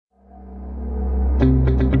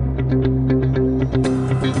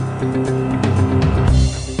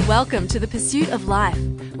Welcome to The Pursuit of Life,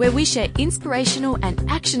 where we share inspirational and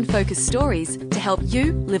action-focused stories to help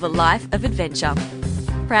you live a life of adventure.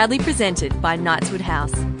 Proudly presented by Knightswood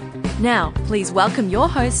House. Now, please welcome your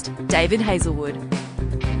host, David Hazelwood.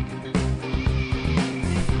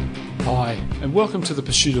 Hi, and welcome to The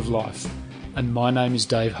Pursuit of Life. And my name is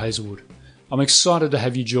Dave Hazelwood. I'm excited to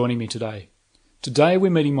have you joining me today. Today we're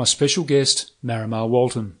meeting my special guest, Marimar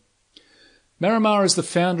Walton. Marimar is the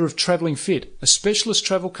founder of Travelling Fit, a specialist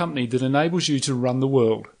travel company that enables you to run the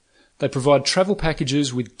world. They provide travel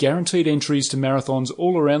packages with guaranteed entries to marathons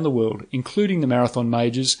all around the world, including the Marathon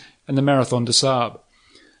Majors and the Marathon des Sables.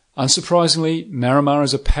 Unsurprisingly, Marimar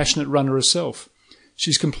is a passionate runner herself.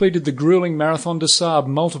 She's completed the grueling Marathon des Sables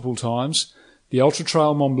multiple times, the Ultra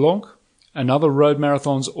Trail Mont Blanc, and other road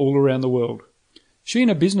marathons all around the world. She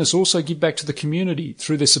and her business also give back to the community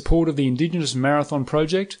through their support of the Indigenous Marathon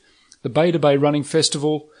Project, the Bay to Bay Running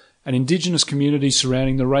Festival, and Indigenous communities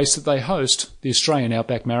surrounding the race that they host, the Australian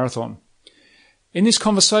Outback Marathon. In this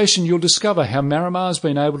conversation, you'll discover how Marimar has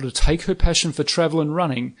been able to take her passion for travel and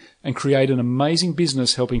running and create an amazing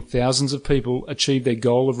business helping thousands of people achieve their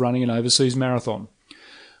goal of running an overseas marathon.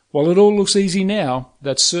 While it all looks easy now,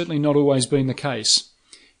 that's certainly not always been the case.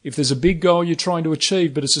 If there's a big goal you're trying to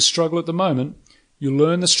achieve but it's a struggle at the moment, you'll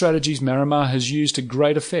learn the strategies Marimar has used to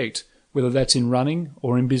great effect, whether that's in running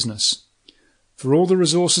or in business. For all the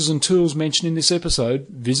resources and tools mentioned in this episode,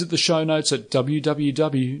 visit the show notes at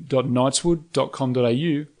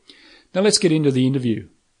www.knightswood.com.au. Now let's get into the interview.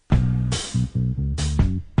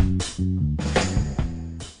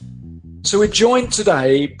 So we're joined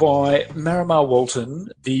today by Marimar Walton,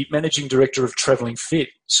 the Managing Director of Travelling Fit.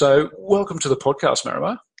 So welcome to the podcast,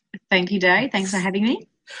 Marimar. Thank you, Dave. Thanks for having me.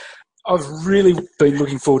 I've really been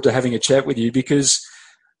looking forward to having a chat with you because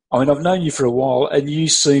I've known you for a while, and you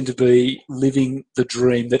seem to be living the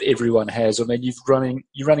dream that everyone has.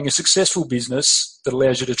 You're running a successful business that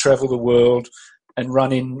allows you to travel the world and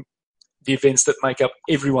run in the events that make up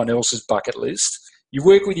everyone else's bucket list. You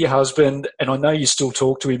work with your husband, and I know you still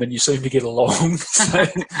talk to him, and you seem to get along. So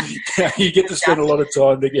you get to spend a lot of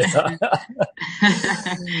time together.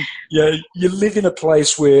 You live in a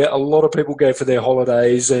place where a lot of people go for their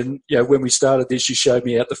holidays, and when we started this, you showed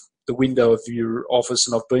me out the window of your office,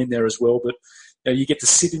 and I've been there as well. But you get to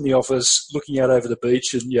sit in the office looking out over the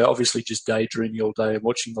beach and obviously just daydreaming all day and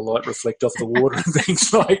watching the light reflect off the water and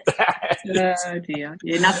things like that. Oh dear.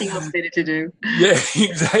 Yeah, nothing else better to do. Yeah,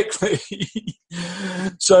 exactly.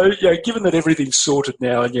 So, given that everything's sorted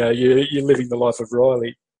now and you're living the life of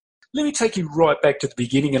Riley, let me take you right back to the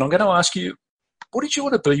beginning, and I'm going to ask you, what did you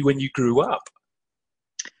want to be when you grew up?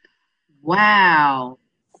 Wow.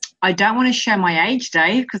 I don't want to show my age,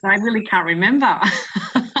 Dave, because I really can't remember.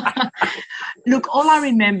 Look, all I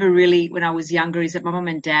remember really when I was younger is that my mum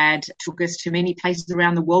and dad took us to many places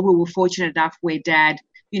around the world. We were fortunate enough where Dad,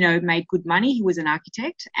 made good money. He was an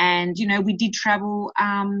architect, and we did travel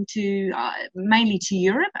mainly to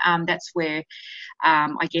Europe. That's where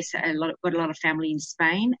I guess got a lot of family in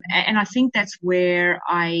Spain, and I think that's where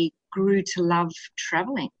I grew to love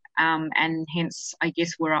traveling, and hence I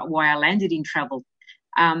guess why I landed in travel.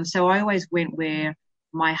 So I always went where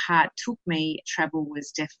my heart took me. Travel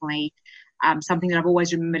was definitely something that I've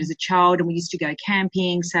always remembered as a child, and we used to go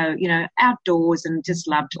camping, so, outdoors, and just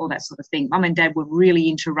loved all that sort of thing. Mum and Dad were really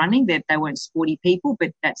into running. They weren't sporty people,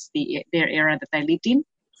 but that's their era that they lived in.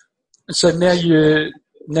 So now you're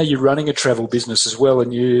running a travel business as well,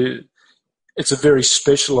 and it's a very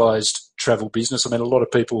specialised travel business. A lot of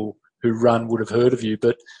people who run would have heard of you,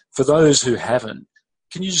 but for those who haven't,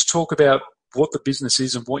 can you just talk about what the business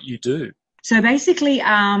is and what you do? So basically,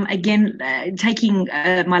 taking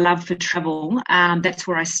my love for travel, that's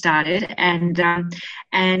where I started. And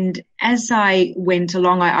as I went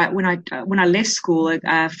along, when I left school,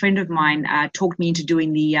 a friend of mine talked me into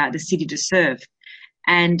doing the City to Serve.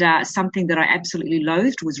 And something that I absolutely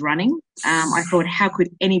loathed was running. I thought, how could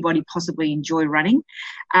anybody possibly enjoy running?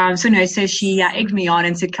 So she egged me on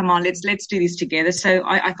and said, come on, let's do this together. So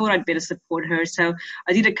I thought I'd better support her. So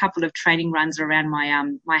I did a couple of training runs around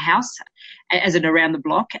my house, as in around the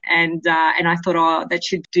block. And I thought, that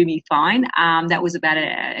should do me fine. That was about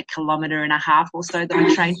a kilometre and a half or so that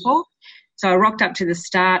I trained for. So I rocked up to the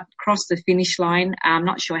start, crossed the finish line. I'm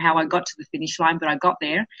not sure how I got to the finish line, but I got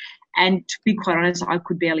there. And to be quite honest, I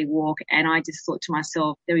could barely walk. And I just thought to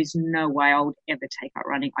myself, there is no way I would ever take up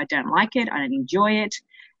running. I don't like it. I don't enjoy it.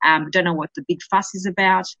 Don't know what the big fuss is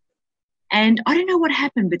about. And I don't know what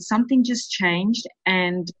happened, but something just changed.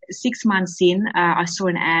 And 6 months in, I saw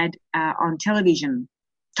an ad on television,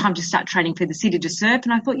 time to start training for the City to Serve.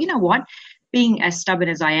 And I thought, you know what? being as stubborn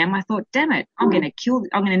as I am, I thought, damn it, I'm going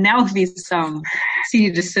to nail this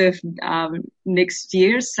City to Surf next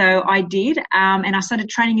year. So I did, and I started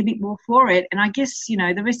training a bit more for it. And I guess,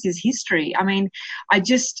 the rest is history. I mean, I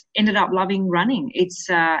just ended up loving running. It's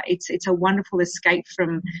a wonderful escape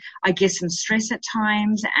from, I guess, some stress at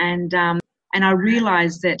times. And I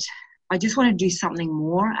realized that I just wanted to do something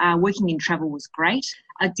more. Working in travel was great.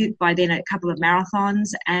 I did by then a couple of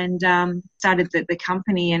marathons and started the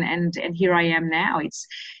company, and here I am now. It's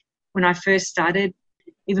when I first started,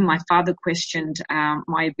 even my father questioned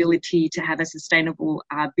my ability to have a sustainable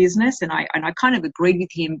business, and I kind of agreed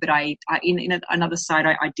with him, but in another side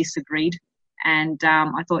I disagreed, and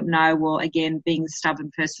I thought, no, well, again, being the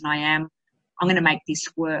stubborn person I am, I'm going to make this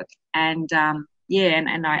work, and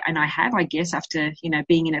I have, I guess, after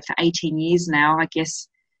being in it for 18 years now. I guess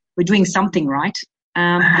we're doing something right.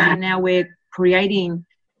 And now we're creating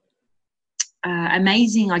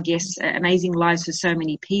amazing lives for so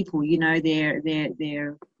many people.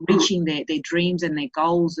 They're reaching their dreams and their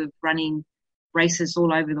goals of running races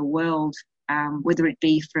all over the world, whether it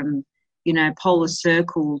be from Polar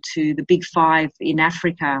Circle to the Big Five in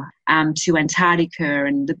Africa, to Antarctica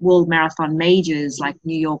and the World Marathon majors like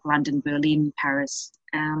New York, London, Berlin, Paris.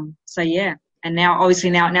 And now,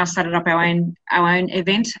 obviously, now started up our own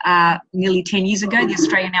event nearly 10 years ago, the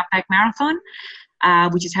Australian Outback Marathon,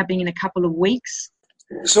 which is happening in a couple of weeks.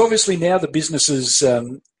 So obviously now the business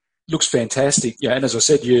looks fantastic. Yeah, and as I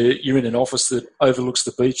said, you're in an office that overlooks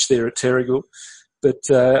the beach there at Terrigal, but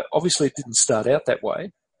obviously it didn't start out that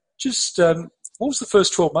way. Just what was the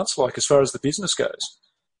first 12 months like as far as the business goes?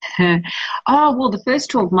 Well, the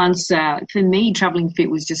first 12 months for me, Travelling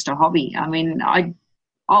Fit was just a hobby. I mean,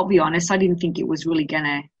 I'll be honest, I didn't think it was really going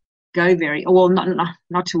to go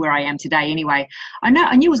not to where I am today anyway. I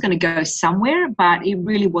knew it was going to go somewhere, but it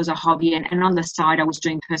really was a hobby. And on the side, I was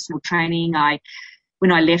doing personal training.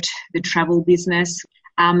 When I left the travel business,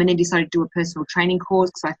 and then decided to do a personal training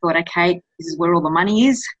course because I thought, okay, this is where all the money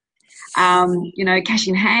is. Cash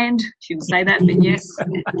in hand, shouldn't say that, but yes,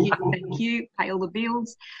 thank you, pay all the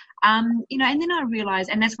bills. And then I realized,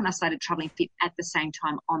 and that's when I started Travelling Fit at the same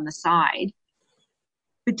time on the side.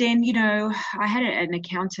 But then, I had an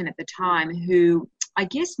accountant at the time who I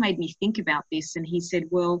guess made me think about this, and he said,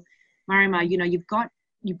 well, Marima, you've got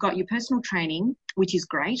your personal training, which is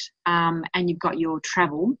great, and you've got your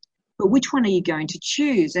travel, but which one are you going to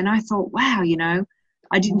choose? And I thought, wow,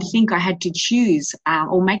 I didn't think I had to choose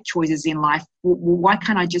or make choices in life. Why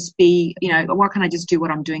can't I just do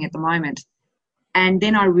what I'm doing at the moment? And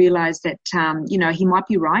then I realized that, he might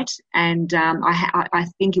be right. And I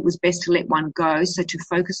think it was best to let one go, so to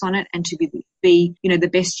focus on it and to be the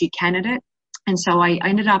best you can at it. And so I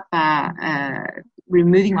ended up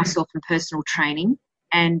removing myself from personal training.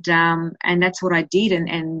 And that's what I did.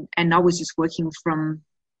 And I was just working from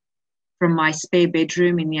my spare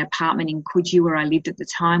bedroom in the apartment in Coogee where I lived at the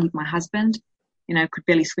time with my husband. Could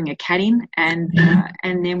barely swing a cat in. And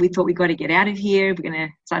then we thought, we got to get out of here. We're going to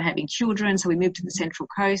start having children. So we moved to the Central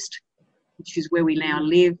Coast, which is where we now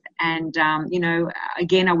live. And,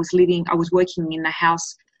 again, I was working in the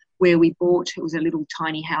house where we bought. It was a little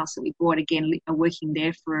tiny house that we bought, again, working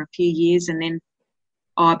there for a few years. And then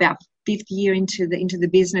about fifth year into the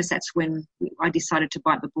business, that's when I decided to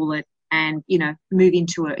bite the bullet and, move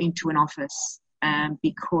into an office,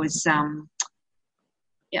 because,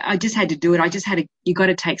 I just had to do it. You got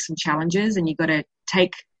to take some challenges, and you got to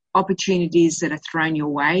take opportunities that are thrown your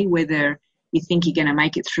way, whether you think you're going to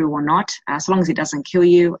make it through or not, as long as it doesn't kill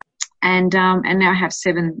you. And now I have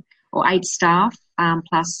 7 or 8 staff,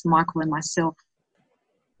 plus Michael and myself.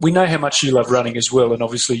 We know how much you love running as well, and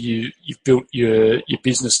obviously you've built your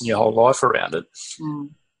business and your whole life around it.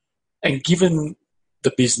 Mm. And given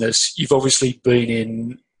the business, you've obviously been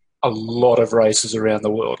in a lot of races around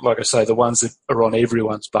the world. Like I say, the ones that are on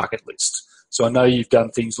everyone's bucket list. So I know you've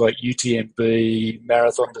done things like UTMB,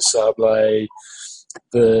 Marathon des Sables,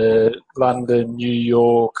 the London, New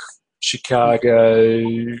York, Chicago,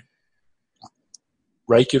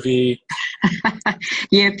 Reykjavik.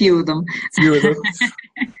 Yeah, a few of them.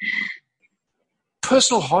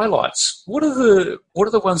 Personal highlights. What are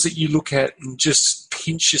the ones that you look at and just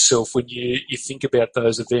pinch yourself when you think about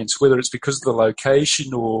those events, whether it's because of the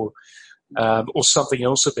location or something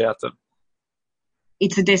else about them?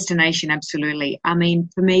 It's a destination, absolutely. I mean,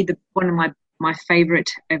 for me, one of my favourite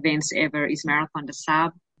events ever is Marathon des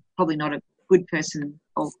Sables. Probably not a good person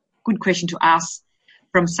or good question to ask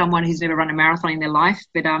from someone who's never run a marathon in their life,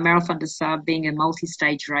 but Marathon des Sables being a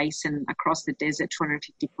multi-stage race and across the desert,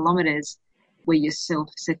 250 kilometres, where you're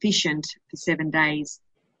self-sufficient for 7 days.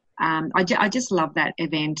 I just love that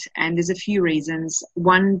event, and there's a few reasons.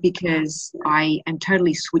 One, because I am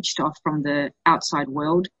totally switched off from the outside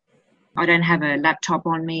world. I don't have a laptop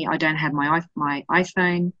on me. I don't have my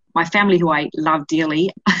iPhone. My family, who I love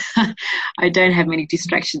dearly, I don't have many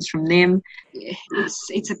distractions from them.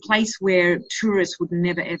 It's a place where tourists would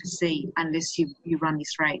never ever see unless you run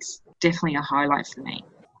this race. Definitely a highlight for me.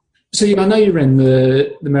 So I know you ran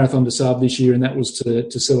the Marathon des Sables this year, and that was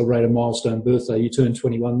to celebrate a milestone birthday. You turned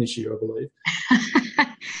 21 this year, I believe.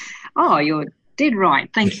 Oh, you're dead right.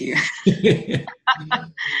 Thank you.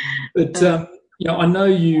 But I know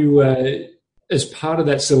you, as part of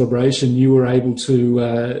that celebration, you were able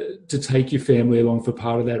to take your family along for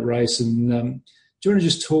part of that race. And do you want to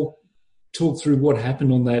just talk through what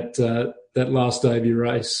happened on that last day of your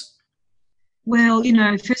race? Well,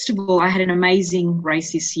 first of all, I had an amazing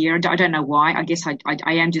race this year. I don't know why. I guess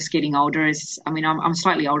I am just getting older. I'm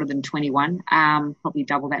slightly older than 21, probably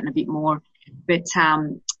double that and a bit more. But,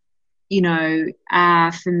 for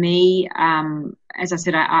me, as I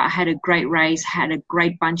said, I had a great race, had a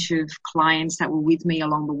great bunch of clients that were with me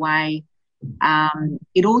along the way.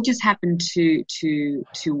 It all just happened to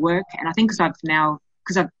work. And I think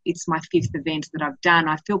because it's my 5th event that I've done,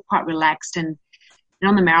 I feel quite relaxed. And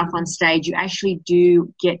on the marathon stage, you actually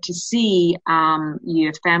do get to see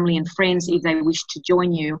your family and friends, if they wish to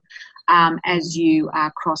join you, as you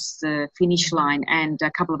cross the finish line, and a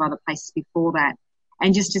couple of other places before that.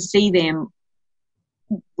 And just to see them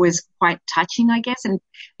was quite touching, I guess. And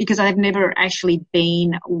because I've never actually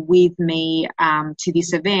been with me to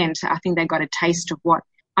this event, I think they got a taste of what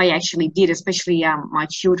I actually did, especially my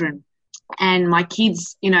children. And my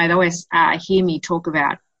kids, they always hear me talk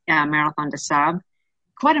about Marathon des Sables.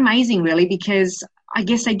 Quite amazing, really, because I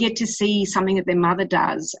guess they get to see something that their mother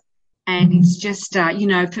does. And it's just,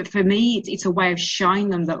 for me, it's a way of showing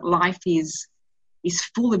them that life is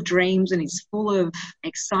full of dreams and it's full of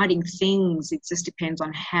exciting things. It just depends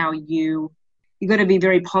on how you got to be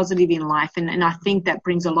very positive in life. And I think that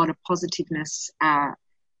brings a lot of positiveness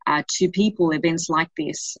to people, events like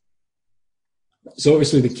this. So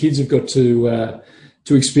obviously the kids have got to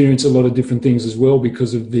experience a lot of different things as well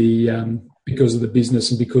because of the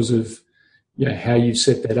business and because of how you've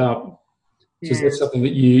set that up. So is that something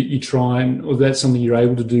that you try or that's something you're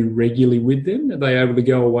able to do regularly with them? Are they able to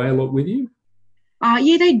go away a lot with you?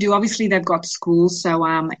 Yeah, they do. Obviously, they've got schools. So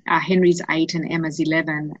Henry's 8 and Emma's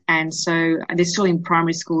 11. And so they're still in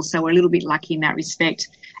primary school. So we're a little bit lucky in that respect.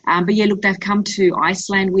 But yeah, look, they've come to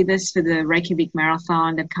Iceland with us for the Reykjavik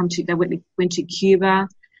Marathon. They went to Cuba a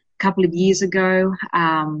couple of years ago,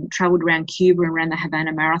 traveled around Cuba and ran the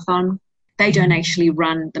Havana Marathon. They don't actually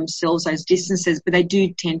run themselves those distances, but they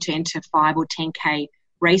do tend to enter 5 or 10K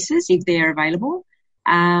races if they're available.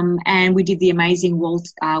 And we did the amazing Walt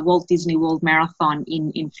Disney World Marathon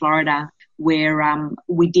in Florida, where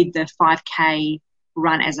we did the 5K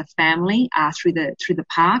run as a family through the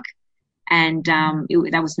park, and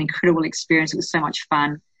that was an incredible experience. It was so much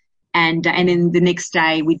fun. And then the next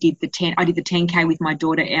day I did the 10K with my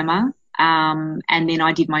daughter Emma. And then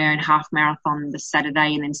I did my own half marathon the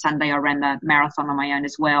Saturday, and then Sunday I ran the marathon on my own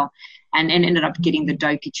as well, and ended up getting the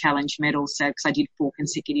Dopey Challenge medal. So because I did 4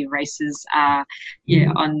 consecutive races, on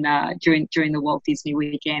during the Walt Disney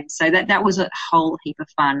weekend. So that was a whole heap of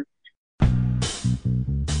fun.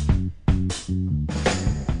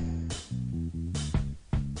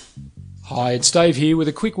 Hi, it's Dave here with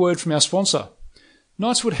a quick word from our sponsor.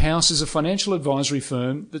 Knightswood House is a financial advisory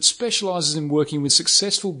firm that specialises in working with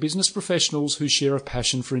successful business professionals who share a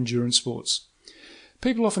passion for endurance sports.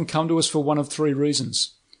 People often come to us for one of 3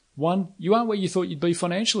 reasons. 1, you aren't where you thought you'd be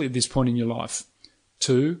financially at this point in your life.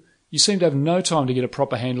 2, you seem to have no time to get a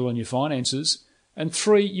proper handle on your finances. And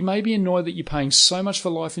 3, you may be annoyed that you're paying so much for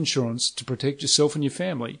life insurance to protect yourself and your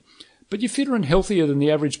family, but you're fitter and healthier than the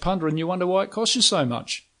average punter and you wonder why it costs you so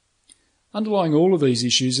much. Underlying all of these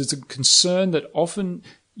issues is a concern that often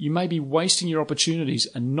you may be wasting your opportunities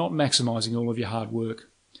and not maximising all of your hard work.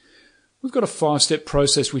 We've got a 5-step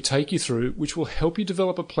process we take you through which will help you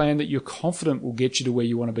develop a plan that you're confident will get you to where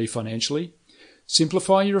you want to be financially,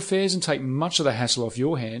 simplify your affairs and take much of the hassle off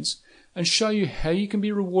your hands, and show you how you can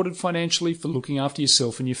be rewarded financially for looking after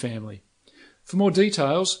yourself and your family. For more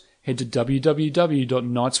details, head to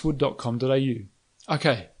www.knightswood.com.au.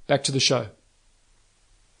 Okay, back to the show.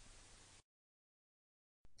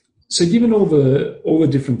 So given all the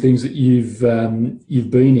different things that you've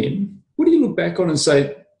been in, what do you look back on and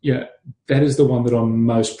say, that is the one that I'm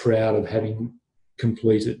most proud of having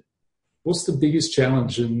completed? What's the biggest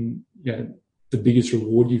challenge and the biggest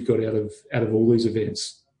reward you've got out of all these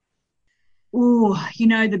events? Oh,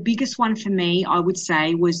 the biggest one for me, I would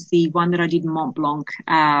say, was the one that I did in Mont Blanc,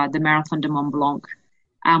 the Marathon de Mont Blanc,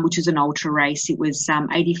 which was an ultra race. It was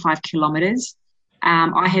 85 kilometers.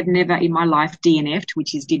 I have never in my life DNF'd,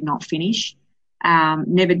 which is did not finish.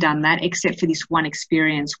 Never done that except for this one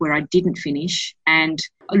experience where I didn't finish. And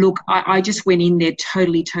look, I just went in there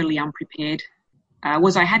totally, totally unprepared.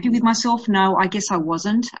 Was I happy with myself? No, I guess I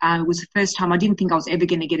wasn't. It was the first time I didn't think I was ever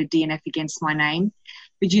going to get a DNF against my name.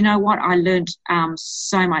 But you know what? I learned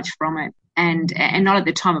so much from it. And not at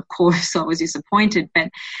the time, of course, I was disappointed. But,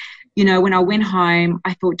 when I went home,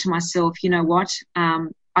 I thought to myself, you know what?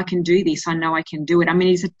 I can do this. I know I can do it. I mean,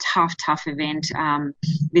 it's a tough, tough event.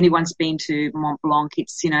 If anyone's been to Mont Blanc,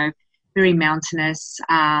 it's, very mountainous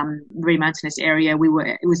area.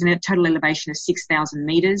 It was a total elevation of 6,000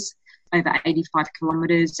 meters, over 85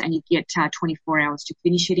 kilometers, and you get 24 hours to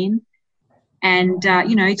finish it in. And,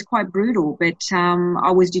 it's quite brutal, but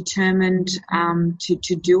I was determined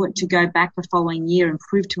to do it, to go back the following year and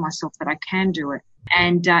prove to myself that I can do it.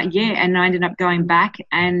 And, and I ended up going back,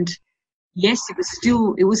 and yes, it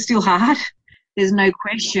was still hard. There's no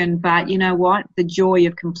question, but you know what? The joy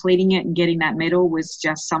of completing it and getting that medal was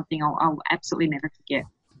just something I'll absolutely never forget.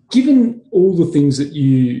 Given all the things that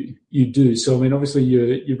you do, so I mean, obviously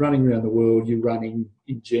you're running around the world, you're running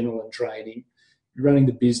in general and training, you're running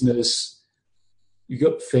the business, you've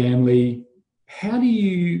got family. How do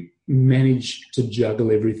you manage to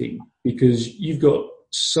juggle everything? Because you've got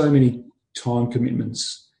so many time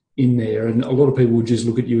commitments in there, and a lot of people would just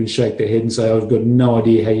look at you and shake their head and say, I've got no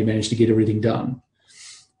idea how you managed to get everything done.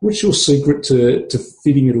 What's your secret to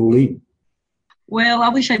fitting it all in? Well, I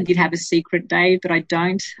wish I did have a secret, Dave, but I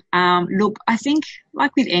don't. Look, I think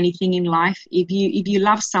like with anything in life, if you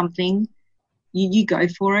love something, you go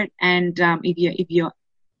for it. And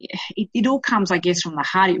it all comes, I guess, from the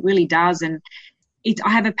heart. It really does. And I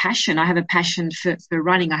have a passion. I have a passion for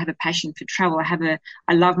running. I have a passion for travel.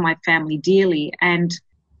 I love my family dearly, and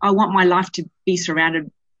I want my life to be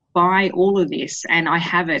surrounded by all of this, and I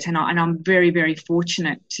have it. And I'm very, very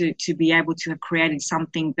fortunate to be able to have created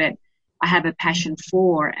something that I have a passion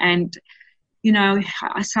for. And,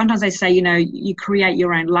 sometimes I say, you create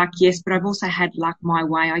your own luck, yes, but I've also had luck my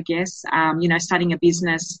way, I guess. Starting a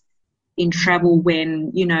business in travel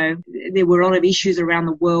when, there were a lot of issues around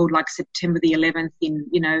the world, like September the 11th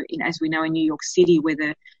as we know, in New York City, where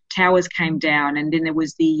the towers came down, and then there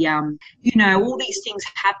was the, all these things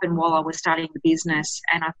happened while I was starting the business,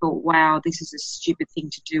 and I thought, wow, this is a stupid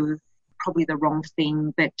thing to do, probably the wrong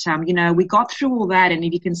thing. But, we got through all that, and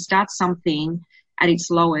if you can start something at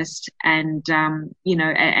its lowest and,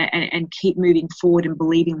 and keep moving forward and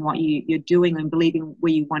believing what you're doing and believing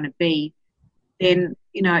where you want to be, then,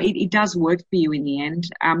 it does work for you in the end.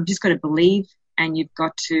 Just got to believe, and you've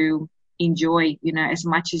got to enjoy, as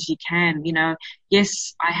much as you can.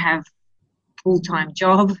 Yes, I have full-time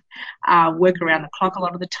job, work around the clock a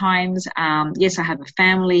lot of the times. Yes, I have a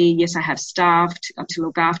family. Yes, I have staff to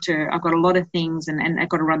look after. I've got a lot of things, and I've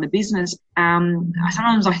got to run the business.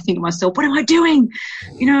 Sometimes I think to myself, what am I doing?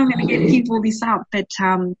 I'm going to keep all this up. But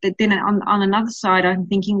then on another side, I'm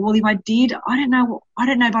thinking, well, if I did, I don't know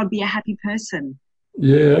if I'd be a happy person.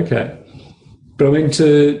 Yeah, okay. But I mean,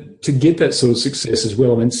 to get that sort of success as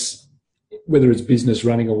well, I mean, whether it's business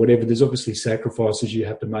running or whatever, there's obviously sacrifices you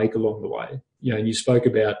have to make along the way. And you spoke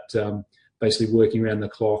about basically working around the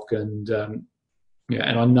clock, and and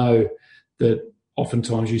I know that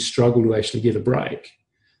oftentimes you struggle to actually get a break.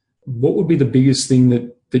 What would be the biggest thing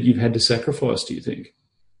that you've had to sacrifice, do you think?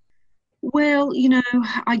 Well,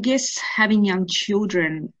 I guess having young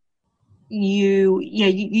children,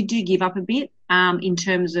 you do give up a bit in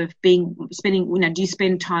terms of spending. Do you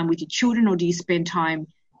spend time with your children, or do you spend time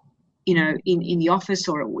in the office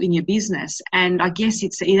or in your business? And I guess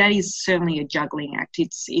that is certainly a juggling act.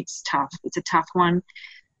 It's tough. It's a tough one.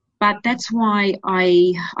 But that's why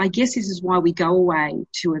I guess this is why we go away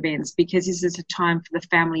to events, because this is a time for the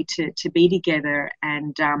family to be together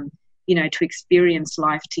and, to experience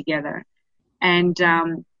life together. And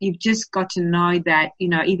you've just got to know that,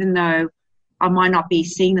 even though I might not be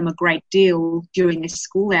seeing them a great deal during their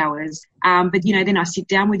school hours, but then I sit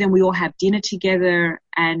down with them. We all have dinner together,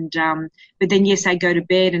 and but then yes, I go to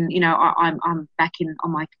bed, and I'm back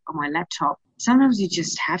on my laptop. Sometimes you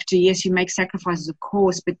just have to. Yes, you make sacrifices, of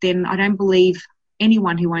course, but then I don't believe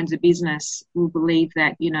anyone who owns a business will believe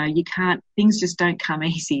that you can't. Things just don't come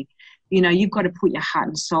easy. You've got to put your heart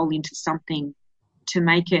and soul into something to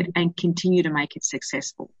make it and continue to make it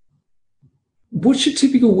successful. What's your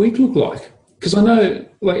typical week look like? Because I know,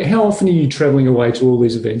 how often are you travelling away to all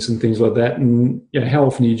these events and things like that? And, how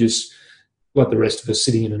often are you just, like the rest of us,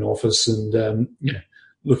 sitting in an office and,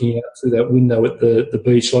 looking out through that window at the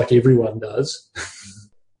beach like everyone does?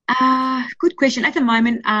 Good question. At the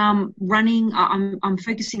moment, running, I'm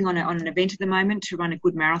focusing on an event at the moment to run a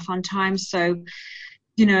good marathon time. So,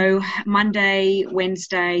 Monday,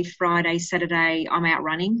 Wednesday, Friday, Saturday, I'm out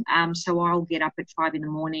running. So I'll get up at 5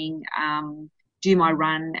 a.m, do my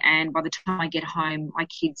run, and by the time I get home, my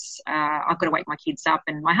kids, I've got to wake my kids up,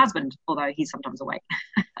 and my husband, although he's sometimes awake.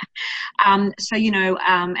 And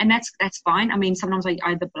that's fine. I mean, sometimes the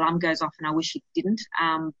alarm goes off and I wish it didn't.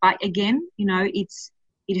 But again,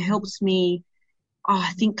 it helps me,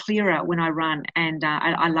 think clearer when I run, and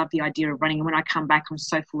I love the idea of running. And when I come back, I'm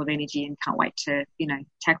so full of energy and can't wait to,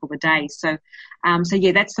 tackle the day. So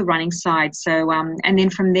yeah, that's the running side. So, and then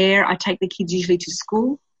from there, I take the kids usually to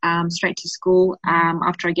school. Straight to school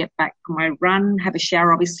after I get back from my run, have a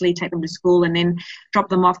shower, obviously, take them to school, and then drop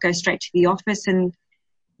them off, go straight to the office. And,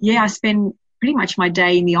 yeah, I spend pretty much my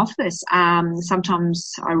day in the office.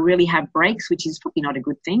 Sometimes I really have breaks, which is probably not a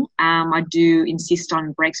good thing. I do insist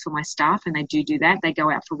on breaks for my staff, and they do that. They go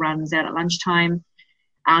out for runs out at lunchtime.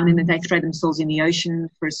 And then they throw themselves in the ocean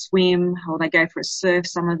for a swim, or they go for a surf,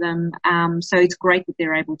 some of them. So it's great that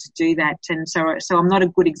they're able to do that. And so I'm not a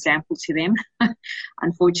good example to them,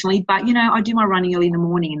 unfortunately. But, I do my running early in the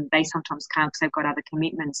morning, and they sometimes can't because they've got other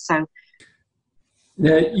commitments. So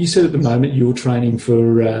now, you said at the moment you're training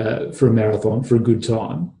for a marathon for a good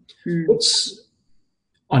time.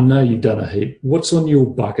 I know you've done a heap. What's on your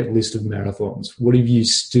bucket list of marathons? What have you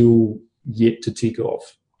still yet to tick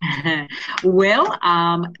off? Well,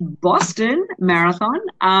 Boston Marathon,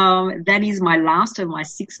 that is my last of my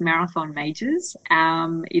 6 marathon majors.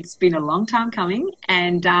 It's been a long time coming,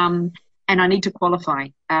 and I need to qualify.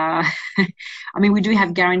 I mean, we do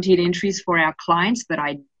have guaranteed entries for our clients, but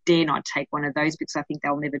I dare not take one of those because I think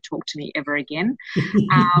they'll never talk to me ever again.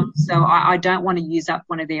 So I don't want to use up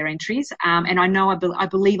one of their entries. And I know I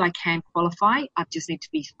believe I can qualify. I just need to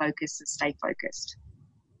be focused and stay focused.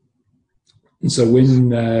 And so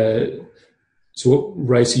what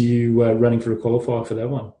race are you running for a qualifier for that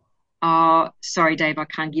one? Sorry, Dave, I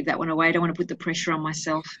can't give that one away. I don't want to put the pressure on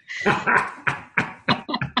myself.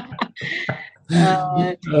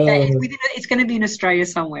 It's going to be in Australia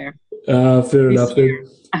somewhere. Fair enough.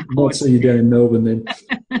 Might see you down in Melbourne then.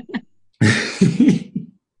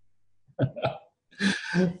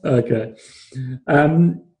 Okay.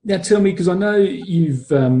 Now tell me, because I know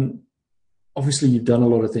you've obviously you've done a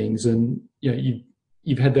lot of things, and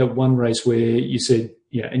you've had that one race where you said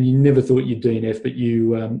and you never thought you'd DNF, but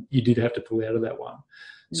you did have to pull out of that one.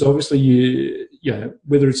 So obviously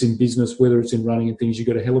whether it's in business, whether it's in running and things, you've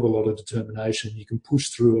got a hell of a lot of determination. You can push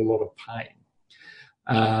through a lot of pain,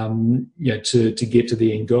 to get to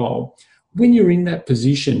the end goal. When you're in that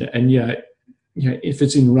position, and if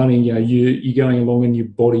it's in running, you're going along and your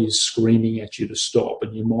body is screaming at you to stop,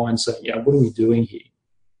 and your mind's saying, what are we doing here?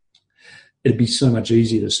 It'd be so much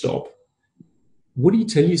easier to stop. What do you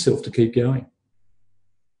tell yourself to keep going?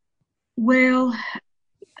 Well,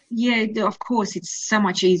 yeah, of course, it's so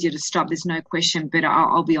much easier to stop. There's no question. But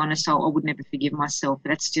I'll be honest, I would never forgive myself.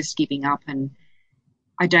 That's just giving up, and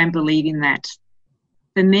I don't believe in that.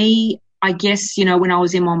 For me, I guess, when I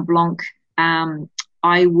was in Mont Blanc,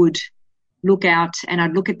 I would look out and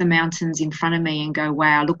I'd look at the mountains in front of me and go,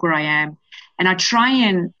 wow, look where I am. And I try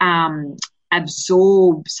and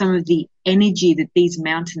absorb some of the energy that these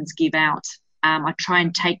mountains give out. I try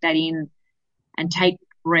and take that in and take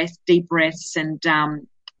deep breaths. And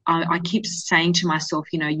I keep saying to myself,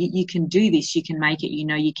 you can do this, you can make it,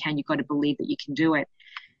 you can, you've got to believe that you can do it.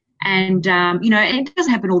 And, and it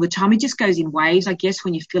doesn't happen all the time. It just goes in waves, I guess,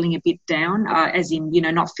 when you're feeling a bit down, as in,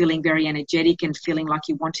 not feeling very energetic and feeling like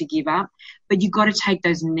you want to give up. But you've got to take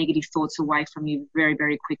those negative thoughts away from you very,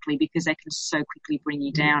 very quickly, because they can so quickly bring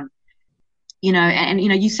you down.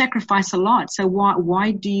 You sacrifice a lot. So why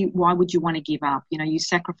would you want to give up? You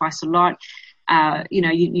sacrifice a lot.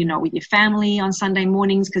 You're not with your family on Sunday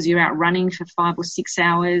mornings because you're out running for 5 or 6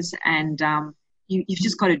 hours, and you've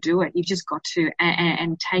just got to do it. You've just got to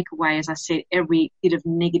and take away, as I said, every bit of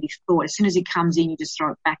negative thought. As soon as it comes in, you just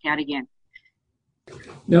throw it back out again.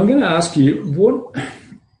 Now I'm going to ask you,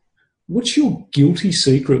 what's your guilty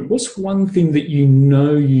secret? What's one thing that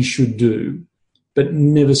you should do but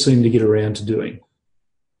never seem to get around to doing?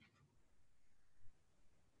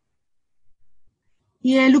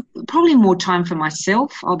 Yeah, look, probably more time for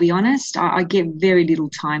myself, I'll be honest. I get very little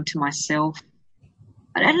time to myself.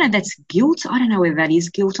 I don't know if that's guilt. I don't know whether that is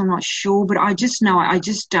guilt. I'm not sure. But I just know I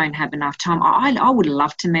just don't have enough time. I would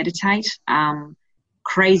love to meditate.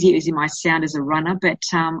 Crazy as it might sound as a runner, but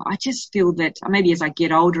I just feel that maybe as I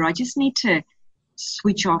get older, I just need to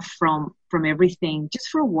switch off from everything just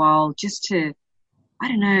for a while, just to, I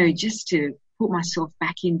don't know, just to put myself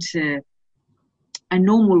back into a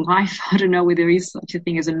normal life. I don't know whether there is such a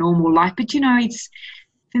thing as a normal life, but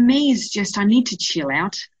for me, it's just I need to chill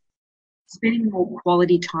out, spending more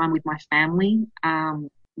quality time with my family,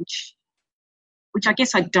 which I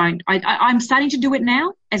guess I don't. I'm starting to do it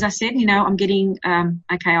now. As I said, I'm getting,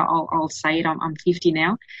 okay, I'll say it. I'm 50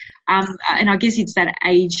 now. And I guess it's that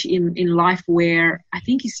age in life where I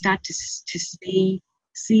think you start to see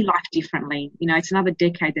life differently. It's another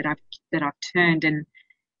decade that I've turned. And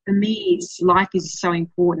for me, life is so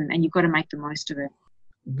important and you've got to make the most of it.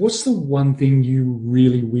 What's the one thing you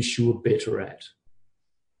really wish you were better at?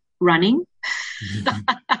 Running.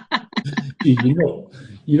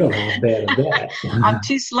 You're not half bad at that. I'm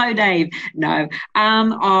too slow, Dave. No.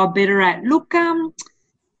 Better at. Look,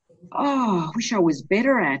 I wish I was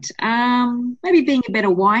better at. Maybe being a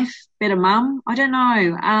better wife, better mum. I don't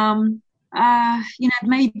know.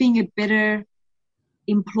 Maybe being a better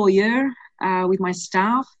employer with my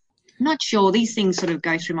staff. I'm not sure. These things sort of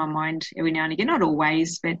go through my mind every now and again. Not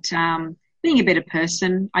always, but being a better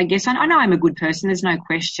person, I guess. I know I'm a good person. There's no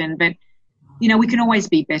question, but we can always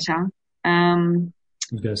be better. I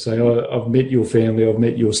was going to say, I've met your family, I've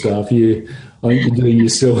met your staff here. I think you're doing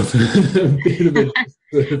yourself a bit of a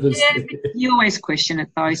service. Yeah, you always question it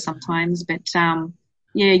though sometimes, but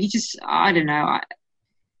you just, I don't know.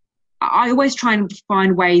 I always try and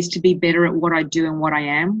find ways to be better at what I do and what I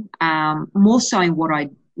am, more so in what I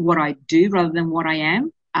do rather than what I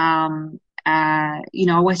am. I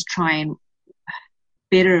always try and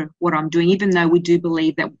better what I'm doing, even though we do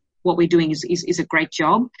believe that what we're doing is a great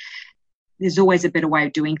job. There's always a better way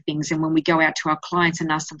of doing things. And when we go out to our clients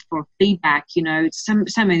and ask them for feedback,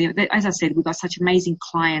 so many, as I said, we've got such amazing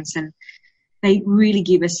clients and they really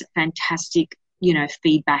give us fantastic,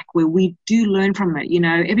 feedback where we do learn from it.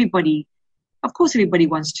 Everybody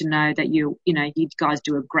wants to know that you guys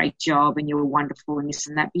do a great job and you're wonderful and this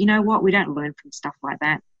and that. But you know what? We don't learn from stuff like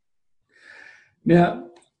that. Now,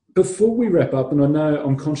 before we wrap up, and I know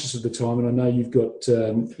I'm conscious of the time, and I know you've got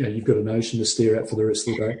an ocean to stare at for the rest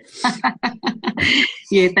of the day.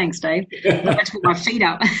 Yeah, thanks, Dave. I have to put my feet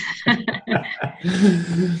up.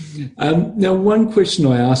 Now, one question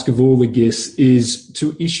I ask of all the guests is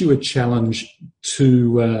to issue a challenge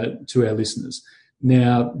to our listeners.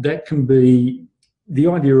 Now, that can be, the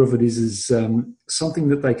idea of it is something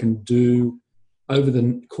that they can do over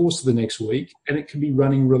the course of the next week, and it can be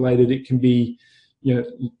running related. It can be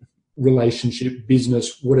relationship,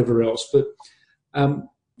 business, whatever else. But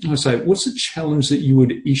I say, what's a challenge that you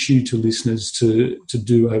would issue to listeners to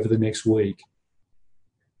do over the next week?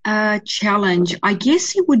 Challenge, I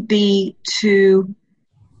guess it would be to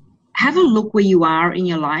have a look where you are in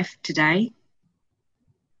your life today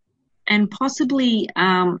and possibly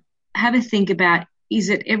have a think about, is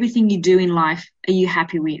it everything you do in life, are you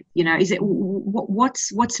happy with? Is it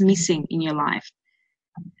what's missing in your life?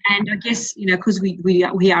 And I guess, because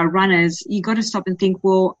we are runners, you got to stop and think,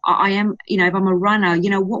 well, I am, if I'm a runner,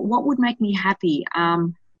 what would make me happy?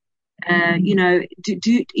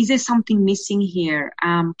 Is there something missing here?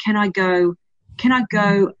 Can I go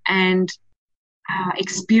and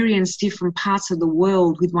experience different parts of the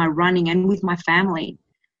world with my running and with my family?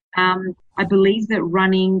 I believe that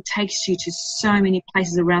running takes you to so many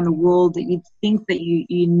places around the world that you'd think that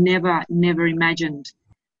you never imagined.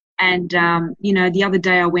 And, the other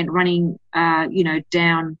day I went running,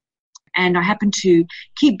 down, and I happened to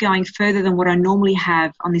keep going further than what I normally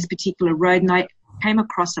have on this particular road. And I came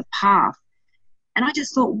across a path and I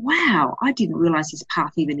just thought, wow, I didn't realize this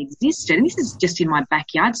path even existed. And this is just in my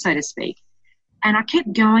backyard, so to speak. And I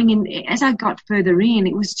kept going. And as I got further in,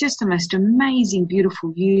 it was just the most amazing,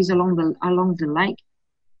 beautiful views along the lake.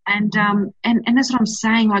 And that's what I'm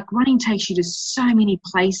saying. Like, running takes you to so many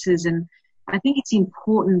places, and I think it's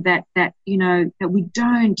important that we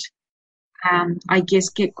don't,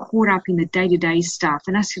 get caught up in the day-to-day stuff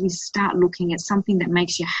and actually start looking at something that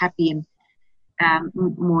makes you happy and,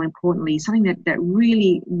 more importantly, something that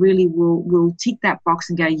really, really will tick that box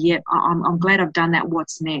and go, yep, I'm glad I've done that.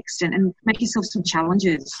 What's next? And make yourself some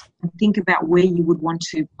challenges and think about where you would want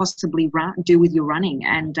to possibly do with your running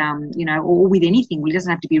and, or with anything. It doesn't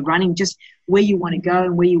have to be running, just where you want to go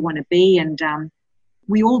and where you want to be. And,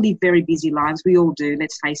 we all live very busy lives. We all do.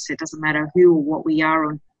 Let's face it. It doesn't matter who or what we are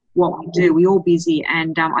or what we do. We're all busy.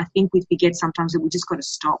 And I think we forget sometimes that we just got to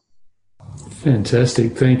stop.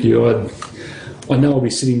 Fantastic. Thank you. I know I'll be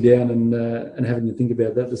sitting down and having to think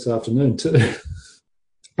about that this afternoon too.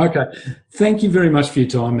 Okay. Thank you very much for your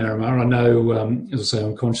time, Marima. I know, as I say,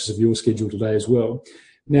 I'm conscious of your schedule today as well.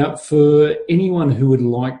 Now, for anyone who would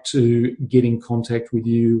like to get in contact with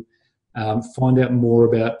you, find out more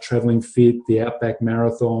about Travelling Fit, the Outback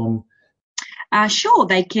Marathon? Sure,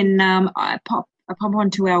 they can pop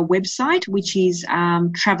onto our website, which is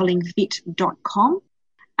travellingfit.com.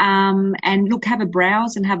 And look, have a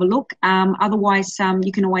browse and have a look. Otherwise,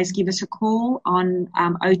 you can always give us a call on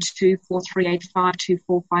 02 4385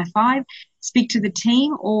 2455, speak to the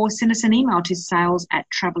team, or send us an email to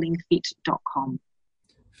sales@travellingfit.com.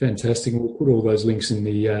 Fantastic. We'll put all those links in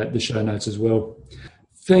the show notes as well.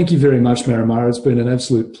 Thank you very much, Marimara. It's been an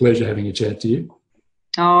absolute pleasure having a chat to you.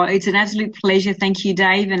 Oh, it's an absolute pleasure. Thank you,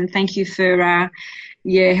 Dave, and thank you for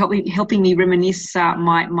helping me reminisce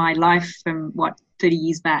my life from 30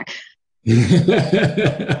 years back. No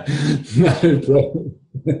problem.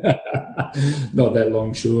 Not that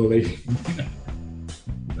long, surely.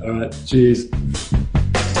 All right, cheers.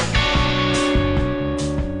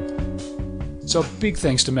 So a big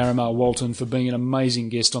thanks to Marimar Walton for being an amazing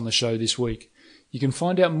guest on the show this week. You can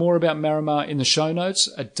find out more about Marimar in the show notes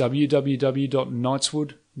at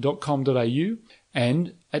www.knightswood.com.au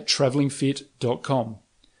and at travellingfit.com.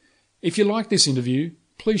 If you like this interview,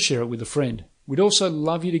 please share it with a friend. We'd also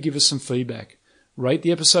love you to give us some feedback. Rate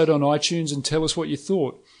the episode on iTunes and tell us what you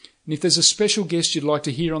thought. And if there's a special guest you'd like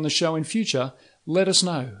to hear on the show in future, let us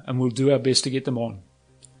know and we'll do our best to get them on.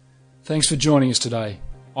 Thanks for joining us today.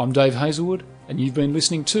 I'm Dave Hazelwood and you've been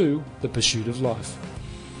listening to The Pursuit of Life.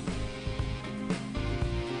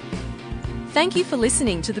 Thank you for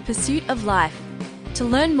listening to The Pursuit of Life. To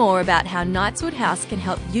learn more about how Knightswood House can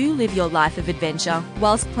help you live your life of adventure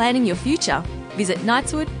whilst planning your future, visit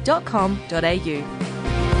knightswood.com.au.